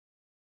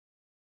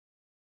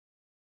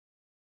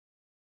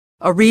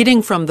A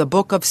reading from the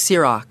book of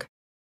Sirach.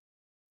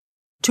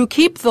 To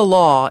keep the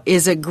law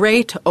is a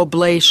great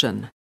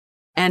oblation,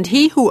 and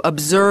he who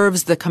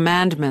observes the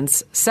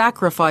commandments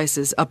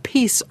sacrifices a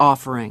peace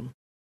offering.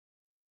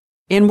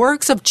 In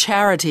works of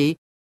charity,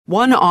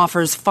 one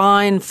offers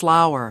fine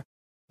flour,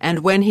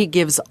 and when he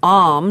gives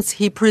alms,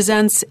 he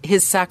presents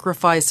his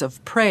sacrifice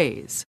of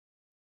praise.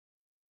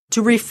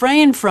 To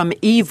refrain from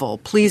evil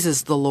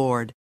pleases the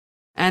Lord,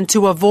 and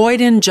to avoid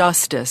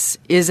injustice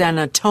is an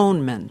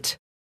atonement.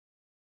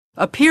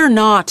 Appear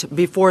not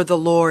before the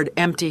Lord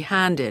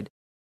empty-handed,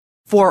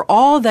 for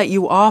all that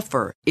you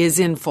offer is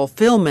in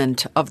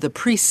fulfillment of the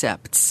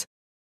precepts.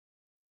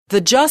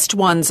 The just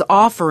one's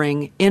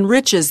offering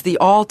enriches the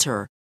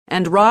altar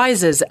and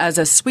rises as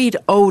a sweet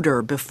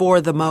odor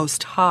before the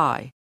Most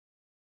High.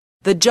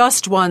 The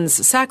just one's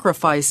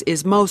sacrifice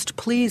is most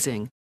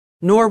pleasing,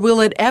 nor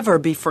will it ever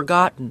be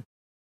forgotten.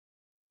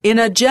 In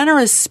a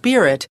generous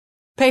spirit,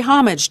 pay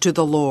homage to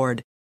the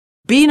Lord.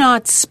 Be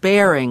not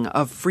sparing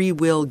of free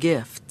will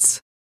gifts.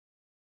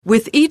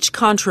 With each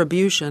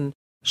contribution,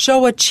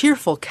 show a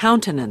cheerful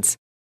countenance,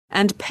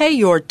 and pay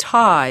your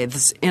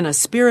tithes in a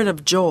spirit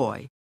of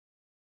joy.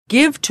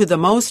 Give to the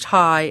Most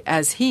High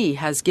as He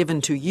has given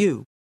to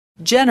you,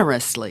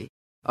 generously,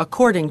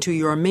 according to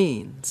your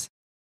means.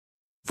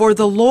 For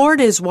the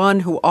Lord is one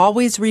who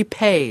always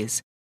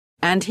repays,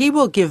 and He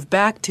will give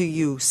back to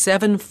you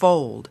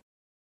sevenfold.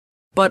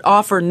 But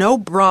offer no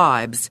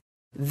bribes,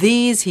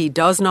 these He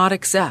does not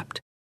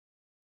accept.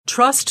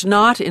 Trust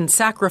not in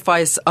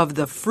sacrifice of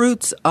the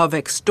fruits of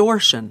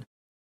extortion,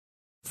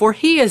 for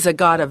He is a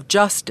God of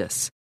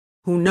justice,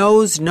 who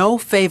knows no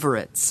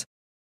favorites.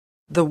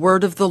 The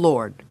word of the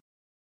Lord.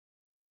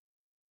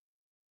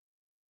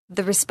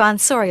 The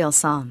responsorial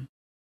psalm.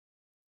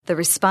 The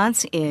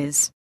response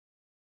is,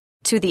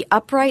 "To the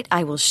upright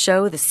I will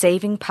show the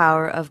saving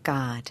power of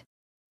God."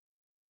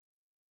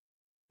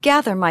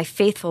 Gather my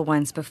faithful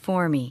ones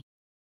before me,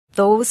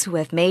 those who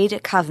have made a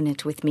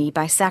covenant with me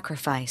by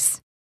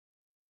sacrifice.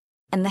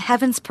 And the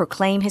heavens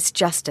proclaim His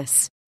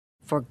justice,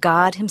 for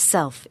God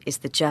Himself is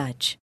the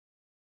judge.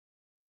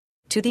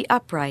 To the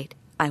upright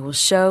I will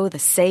show the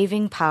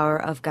saving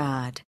power of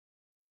God.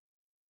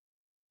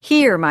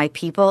 Hear, my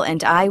people,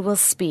 and I will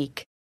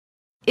speak.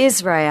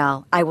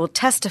 Israel, I will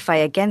testify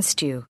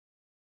against you.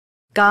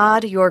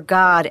 God, your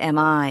God, am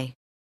I.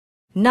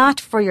 Not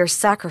for your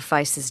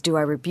sacrifices do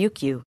I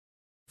rebuke you,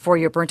 for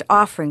your burnt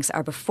offerings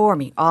are before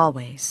me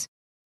always.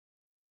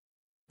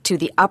 To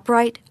the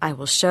upright I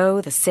will show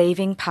the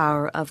saving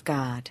power of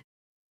God.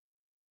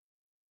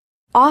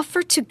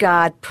 Offer to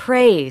God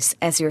praise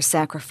as your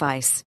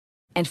sacrifice,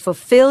 and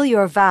fulfill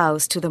your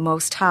vows to the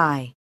Most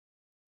High.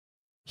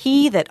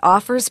 He that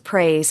offers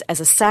praise as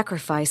a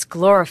sacrifice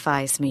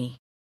glorifies me,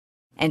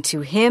 and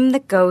to him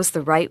that goes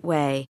the right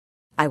way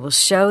I will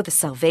show the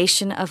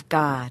salvation of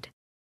God.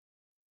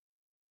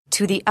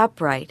 To the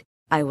upright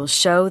I will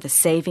show the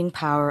saving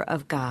power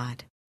of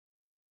God.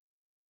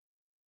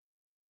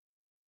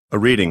 A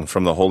reading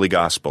from the Holy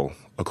Gospel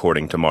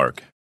according to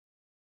Mark.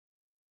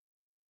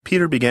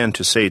 Peter began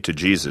to say to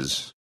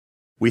Jesus,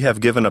 "We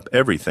have given up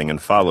everything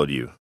and followed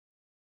you."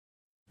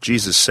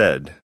 Jesus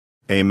said,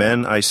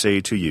 "Amen, I say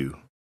to you,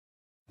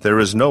 there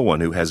is no one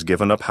who has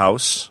given up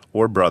house,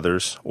 or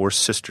brothers, or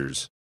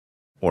sisters,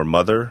 or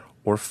mother,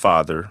 or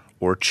father,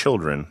 or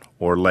children,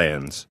 or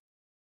lands,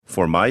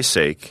 for my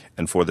sake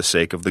and for the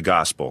sake of the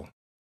gospel,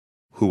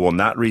 who will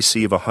not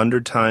receive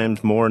 100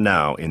 times more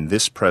now in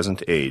this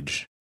present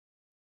age,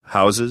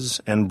 houses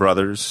and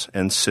brothers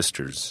and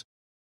sisters,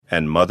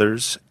 and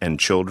mothers and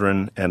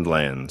children and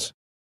lands,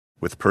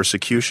 with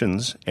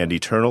persecutions and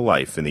eternal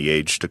life in the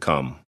age to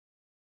come.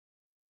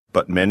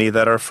 But many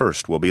that are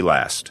first will be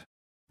last,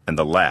 and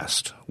the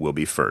last will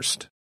be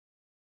first."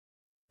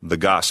 The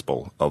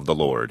Gospel of the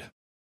Lord.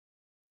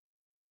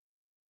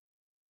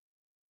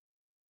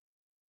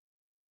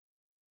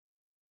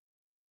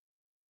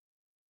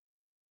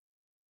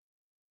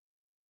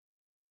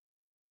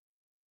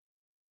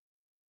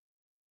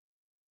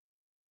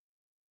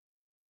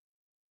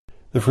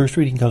 The first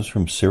reading comes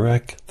from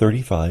Sirach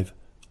 35,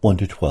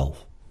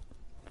 1-12.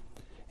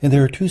 And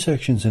there are two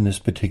sections in this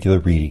particular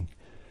reading.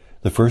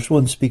 The first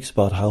one speaks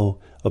about how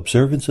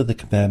observance of the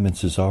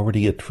commandments is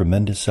already a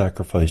tremendous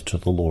sacrifice to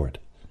the Lord.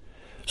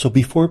 So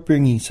before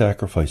bringing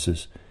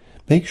sacrifices,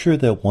 make sure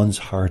that one's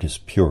heart is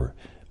pure.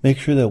 Make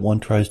sure that one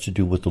tries to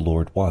do what the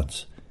Lord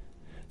wants.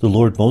 The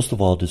Lord most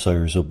of all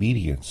desires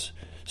obedience,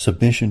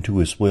 submission to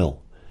His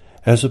will,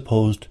 as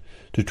opposed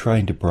to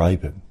trying to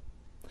bribe Him.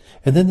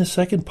 And then the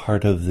second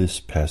part of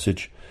this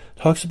passage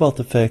talks about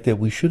the fact that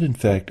we should in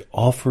fact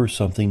offer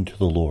something to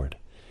the Lord,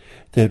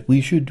 that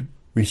we should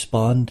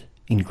respond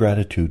in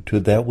gratitude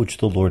to that which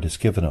the Lord has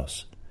given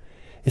us.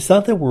 It's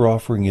not that we're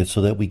offering it so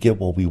that we get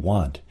what we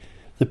want.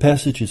 The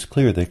passage is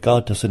clear that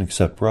God doesn't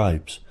accept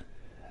bribes.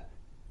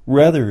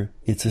 Rather,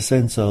 it's a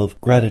sense of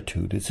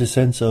gratitude. It's a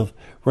sense of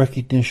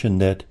recognition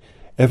that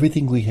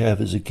everything we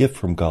have is a gift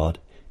from God,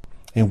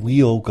 and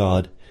we owe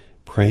God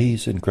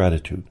praise and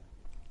gratitude.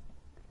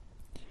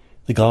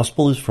 The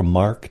Gospel is from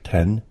Mark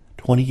 10,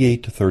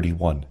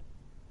 28-31.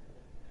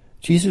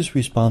 Jesus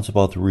responds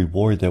about the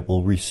reward that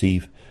we'll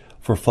receive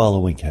for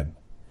following him.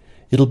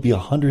 It'll be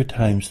 100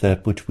 times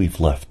that which we've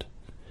left.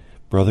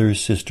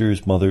 Brothers,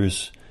 sisters,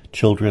 mothers,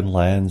 children,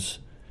 lands,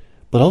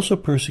 but also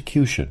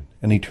persecution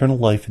and eternal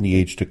life in the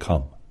age to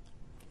come.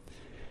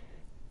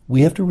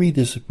 We have to read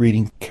this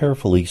reading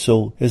carefully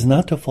so as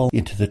not to fall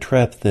into the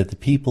trap that the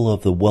people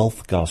of the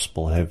wealth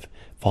gospel have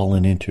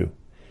fallen into.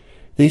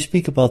 They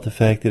speak about the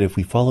fact that if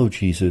we follow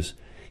Jesus,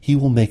 he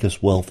will make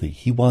us wealthy.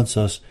 He wants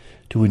us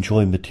to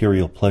enjoy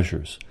material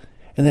pleasures.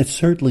 And that's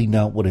certainly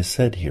not what is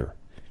said here.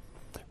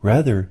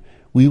 Rather,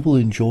 we will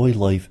enjoy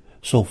life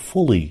so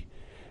fully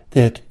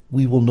that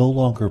we will no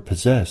longer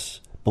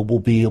possess, but will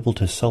be able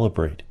to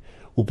celebrate.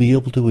 We'll be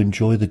able to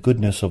enjoy the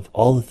goodness of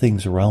all the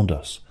things around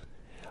us.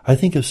 I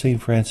think of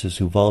St. Francis,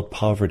 who vowed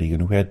poverty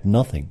and who had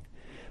nothing,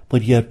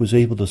 but yet was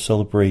able to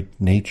celebrate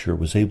nature,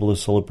 was able to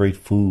celebrate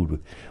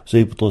food, was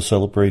able to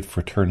celebrate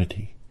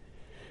fraternity.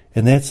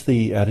 And that's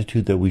the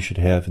attitude that we should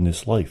have in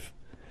this life.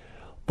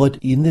 But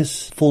in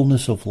this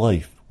fullness of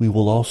life, we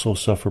will also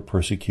suffer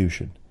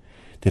persecution.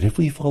 That if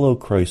we follow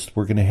Christ,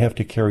 we're going to have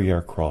to carry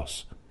our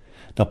cross.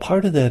 Now,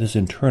 part of that is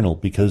internal,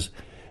 because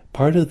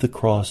part of the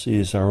cross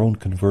is our own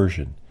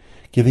conversion,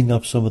 giving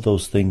up some of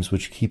those things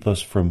which keep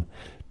us from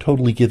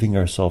totally giving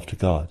ourselves to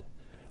God.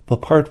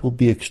 But part will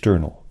be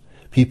external.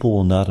 People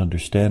will not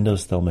understand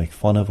us, they'll make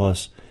fun of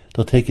us,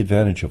 they'll take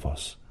advantage of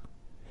us.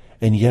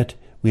 And yet,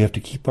 we have to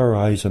keep our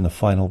eyes on the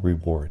final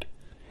reward.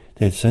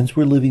 That since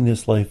we're living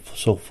this life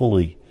so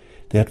fully,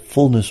 that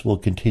fullness will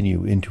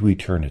continue into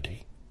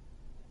eternity.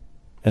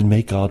 And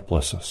may God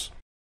bless us.